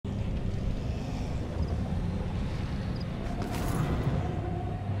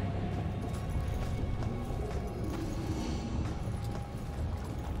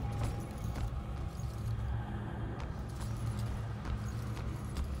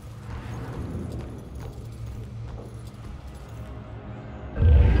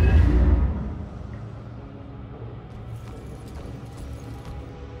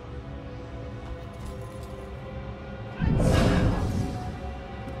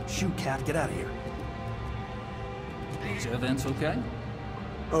Shoot, Cat, get out of here. These air vents okay?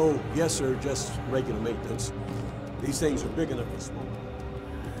 Oh, yes, sir. Just regular maintenance. These things are big enough to smoke.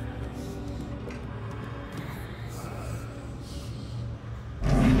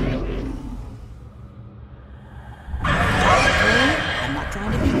 I'm not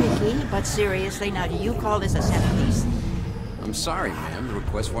trying to be picky, but seriously, now do you call this a centerpiece? I'm sorry, ma'am. The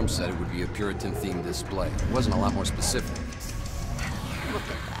request form said it would be a Puritan-themed display. It wasn't a lot more specific. Look at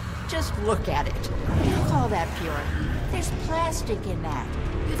that. Just look at it. You call that Puritan? There's plastic in that.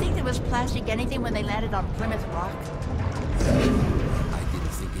 You think there was plastic anything when they landed on Plymouth Rock? I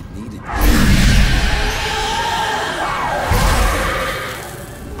didn't think it needed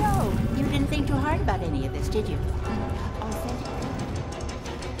No, you didn't think too hard about any of this, did you? Authentic.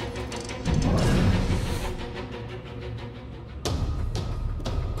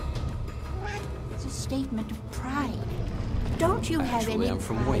 It's a statement of pride. Don't you have Actually, any I'm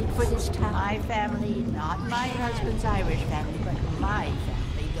from pride Wales. for this town? My family, not my husband's Irish family, but my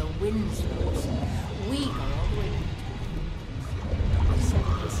family, the Winslows. We go all the way back. We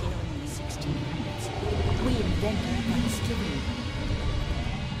settled in Salem in the 1600s. We invented Thanksgiving.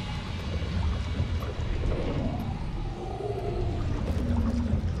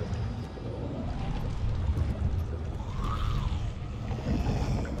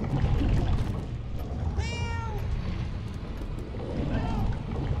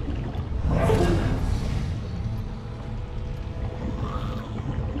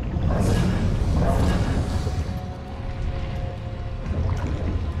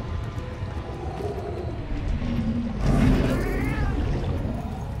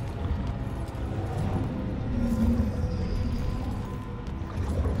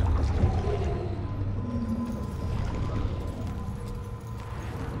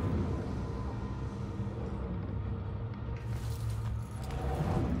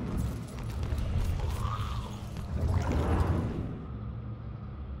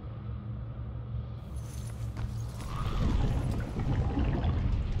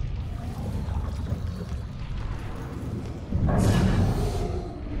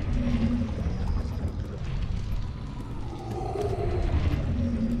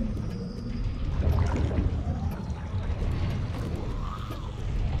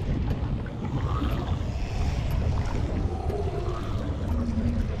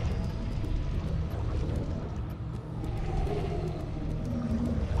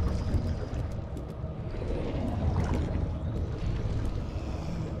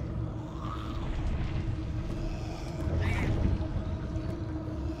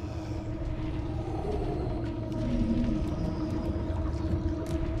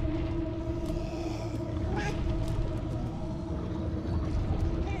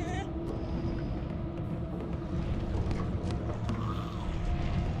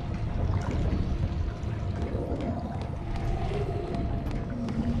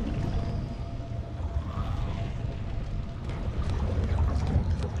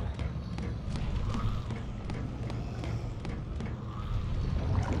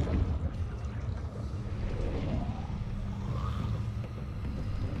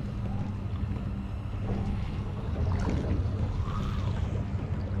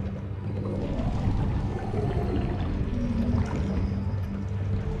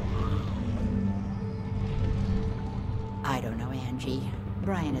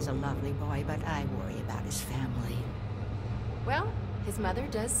 Brian is a lovely boy, but I worry about his family. Well, his mother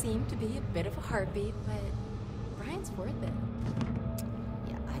does seem to be a bit of a heartbeat, but Brian's worth it.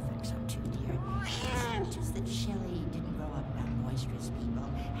 Yeah, I think so too, dear. It's just that Shelley didn't grow up around boisterous people,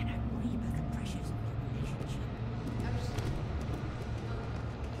 and I worry about the pressures of their relationship.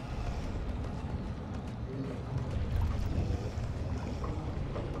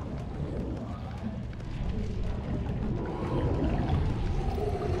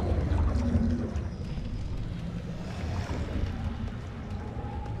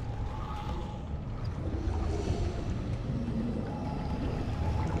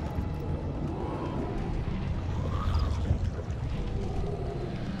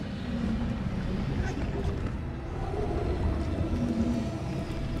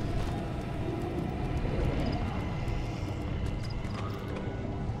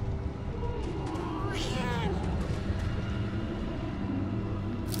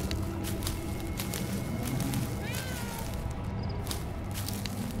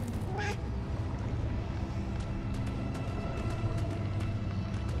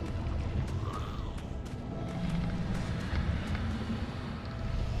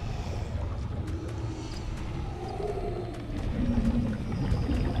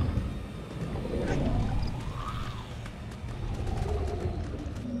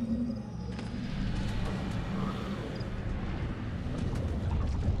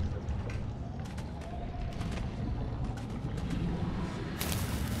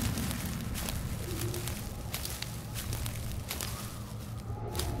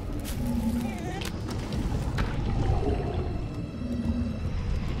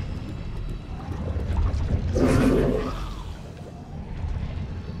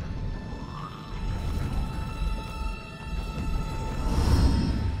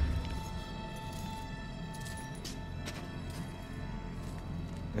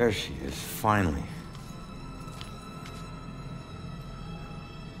 There she is, finally.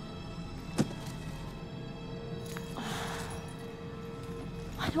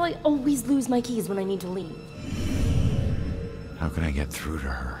 Why do I always lose my keys when I need to leave? How can I get through to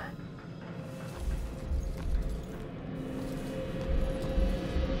her?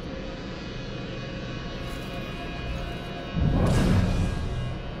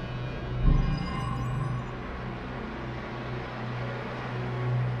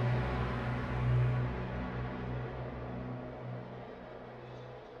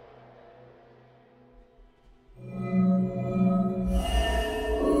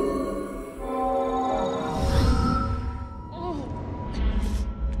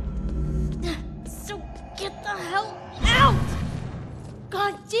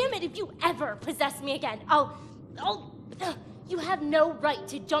 Possess me again. You have no right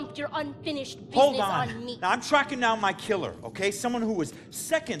to dump your unfinished business Hold on. on me. Now, I'm tracking down my killer, okay? Someone who was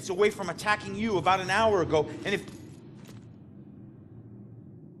seconds away from attacking you about an hour ago, and if...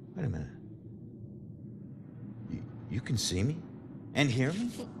 Wait a minute. You can see me? And hear me?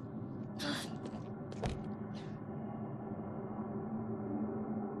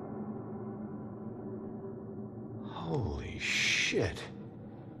 Holy shit.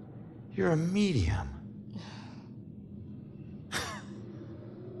 You're a medium.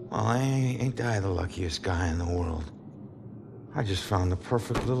 Well, ain't I the luckiest guy in the world? I just found the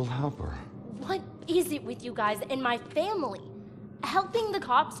perfect little helper. What is it with you guys and my family? Helping the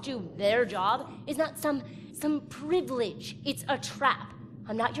cops do their job is not some privilege. It's a trap.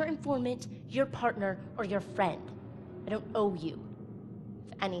 I'm not your informant, your partner, or your friend. I don't owe you.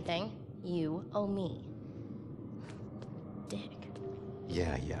 If anything, you owe me. Dick.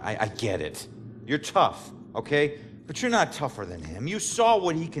 Yeah, I get it. You're tough, okay? But you're not tougher than him. You saw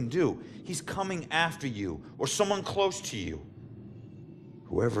what he can do. He's coming after you, or someone close to you.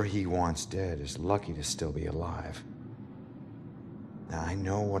 Whoever he wants dead is lucky to still be alive. Now, I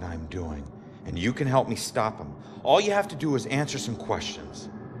know what I'm doing, and you can help me stop him. All you have to do is answer some questions.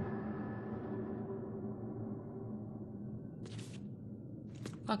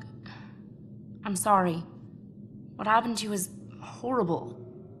 Look, I'm sorry. What happened to you is horrible.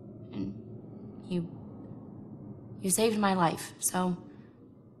 And you saved my life, so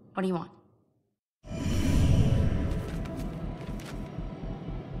what do you want?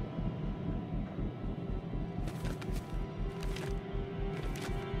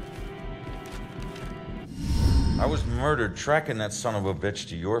 I was murdered tracking that son of a bitch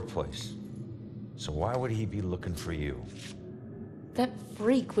to your place. So why would he be looking for you? That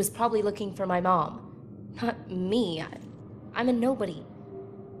freak was probably looking for my mom. Not me. I'm a nobody.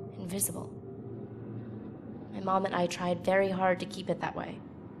 Invisible. My mom and I tried very hard to keep it that way.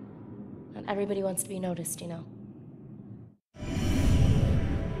 Not everybody wants to be noticed, you know.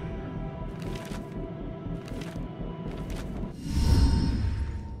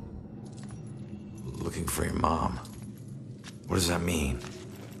 Looking for your mom. What does that mean?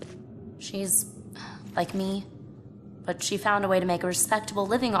 She's like me, but she found a way to make a respectable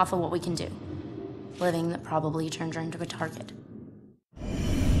living off of what we can do. Living that probably turned her into a target.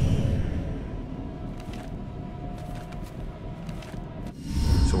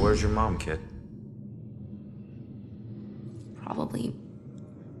 So where's your mom, kid? Probably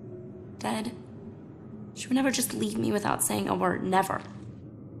dead. She would never just leave me without saying a word, never.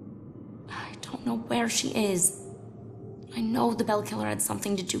 I don't know where she is. I know the Bell Killer had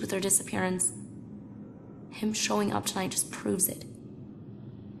something to do with her disappearance. Him showing up tonight just proves it.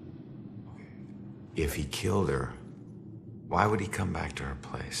 If he killed her, why would he come back to her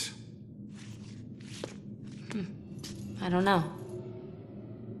place? I don't know.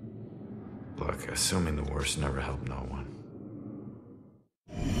 Look, assuming the worst never helped no one.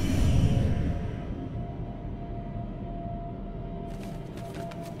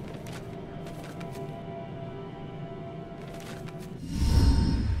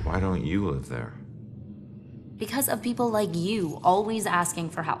 Why don't you live there? Because of people like you always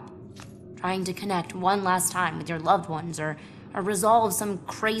asking for help. Trying to connect one last time with your loved ones or resolve some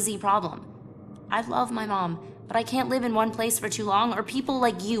crazy problem. I love my mom, but I can't live in one place for too long or people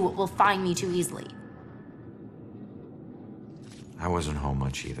like you will find me too easily. I wasn't home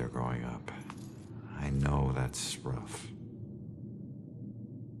much either growing up. I know that's rough.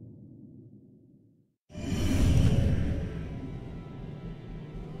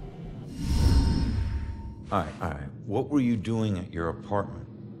 All right. What were you doing at your apartment?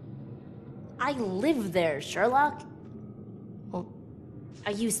 I live there, Sherlock. Well, I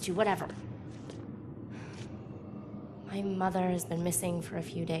used to, whatever. My mother has been missing for a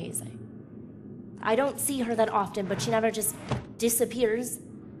few days. I don't see her that often, but she never just disappears.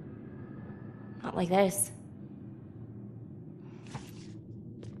 Not like this.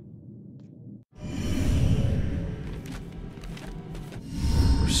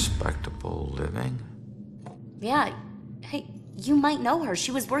 Respectable living? Yeah. Hey, you might know her.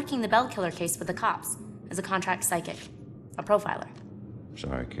 She was working the Bell Killer case with the cops as a contract psychic. A profiler.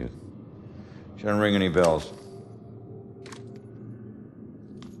 Sorry, kid. She doesn't ring any bells.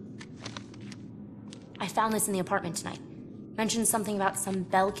 I found this in the apartment tonight. Mentioned something about some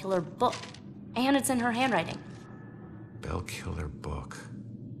Bell Killer book. And it's in her handwriting. Bell Killer book.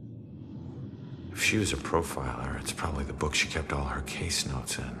 If she was a profiler, it's probably the book she kept all her case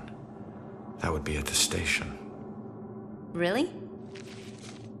notes in. That would be at the station. Really?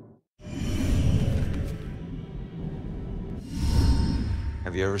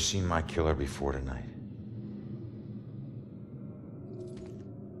 Have you ever seen my killer before tonight?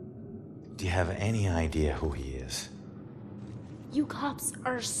 Do you have any idea who he is? You cops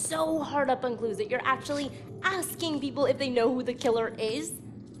are so hard up on clues that you're actually asking people if they know who the killer is.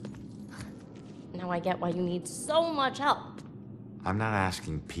 Now I get why you need so much help. I'm not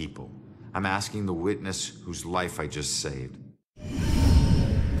asking people. I'm asking the witness whose life I just saved.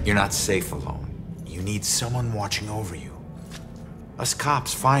 You're not safe alone. You need someone watching over you. Us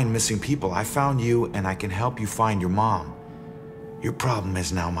cops find missing people. I found you, and I can help you find your mom. Your problem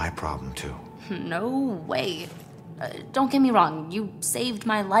is now my problem, too. No way. Don't get me wrong, you saved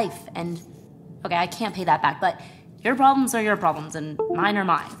my life, and... Okay, I can't pay that back, but your problems are your problems, and mine are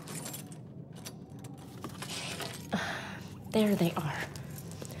mine. There they are.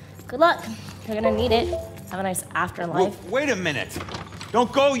 Good luck. You're gonna need it. Have a nice afterlife. Wait a minute.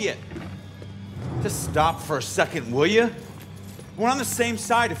 Don't go yet. Just stop for a second, will you? We're on the same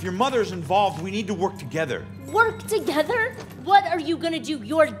side. If your mother's involved, we need to work together. Work together? What are you gonna do?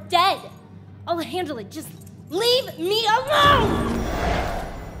 You're dead. I'll handle it. Just leave me alone!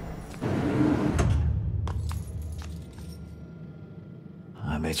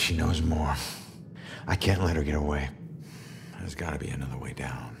 I bet she knows more. I can't let her get away. There's gotta be another way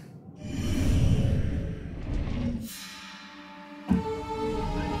down.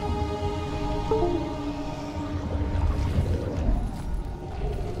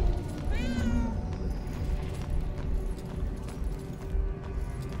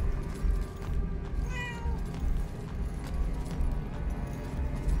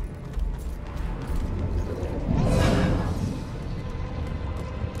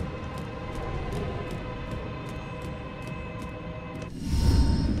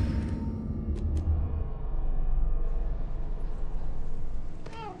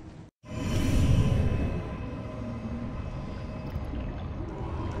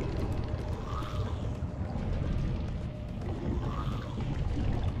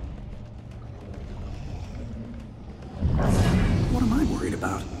 What am I worried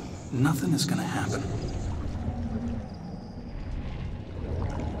about? Nothing is gonna happen.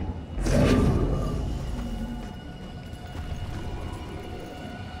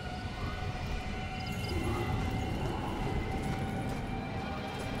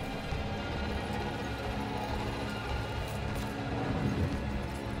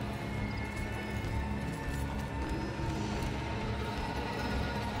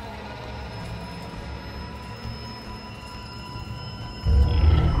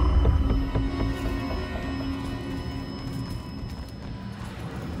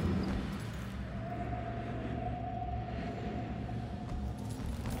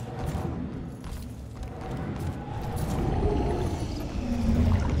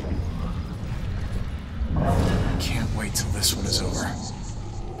 Wait till this one is over.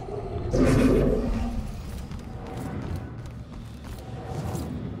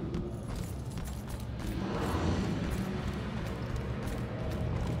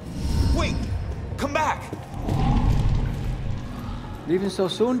 Wait! Come back! Leaving so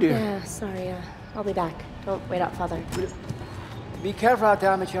soon, dear? Yeah, sorry. I'll be back. Don't wait out, Father. Be careful out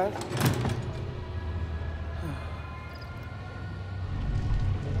there, my child.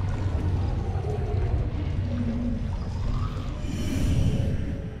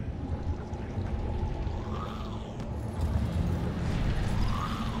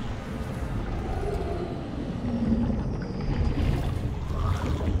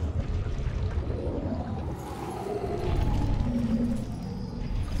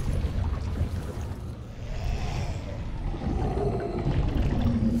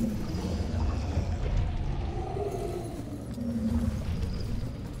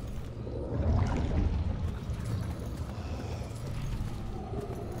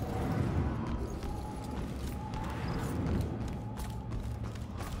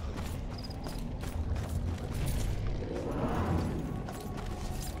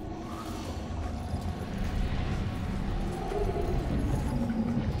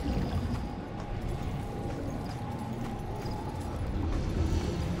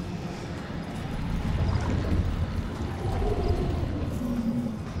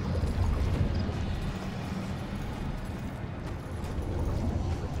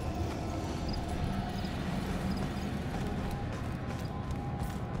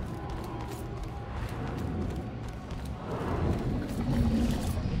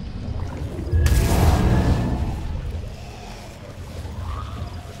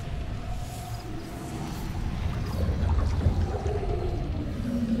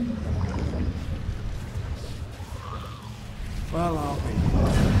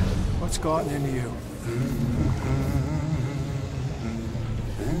 What's gotten into you?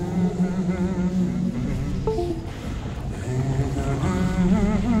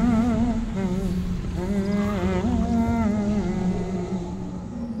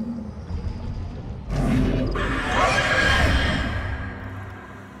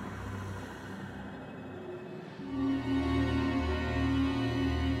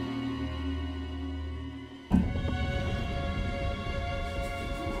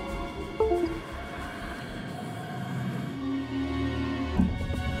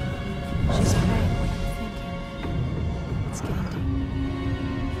 She's afraid. What are you thinking? It's getting deep.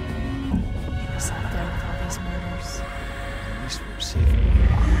 You were sat there with all these murders. At least we're safe.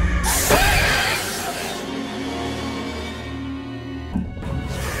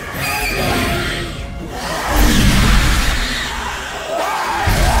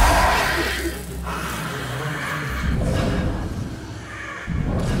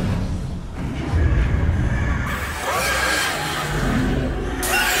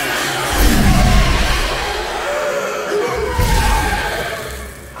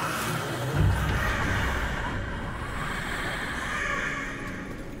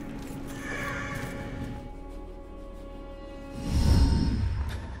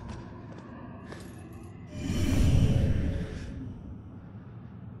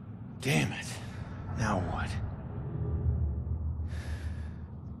 Damn it. Now what?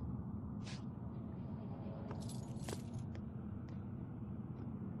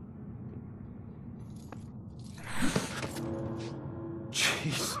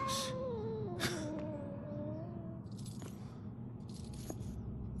 Jesus.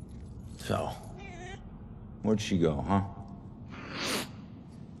 So, where'd she go, huh?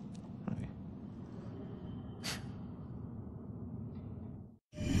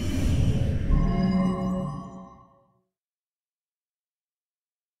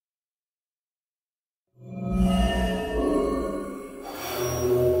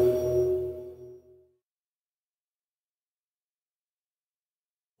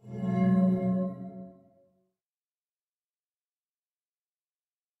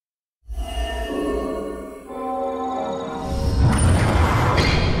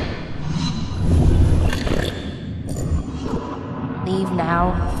 Leave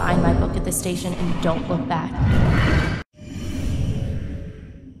now, find my book at the station, and don't look back.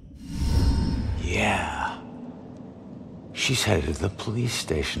 Yeah. She's headed to the police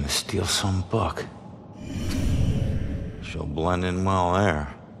station to steal some book. She'll blend in well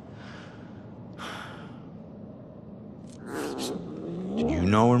there. Did you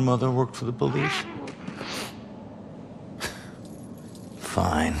know her mother worked for the police?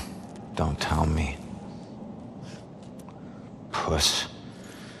 Fine. Don't tell me. Puss.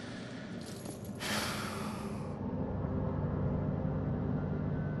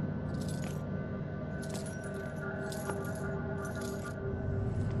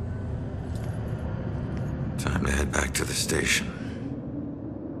 Time to head back to the station.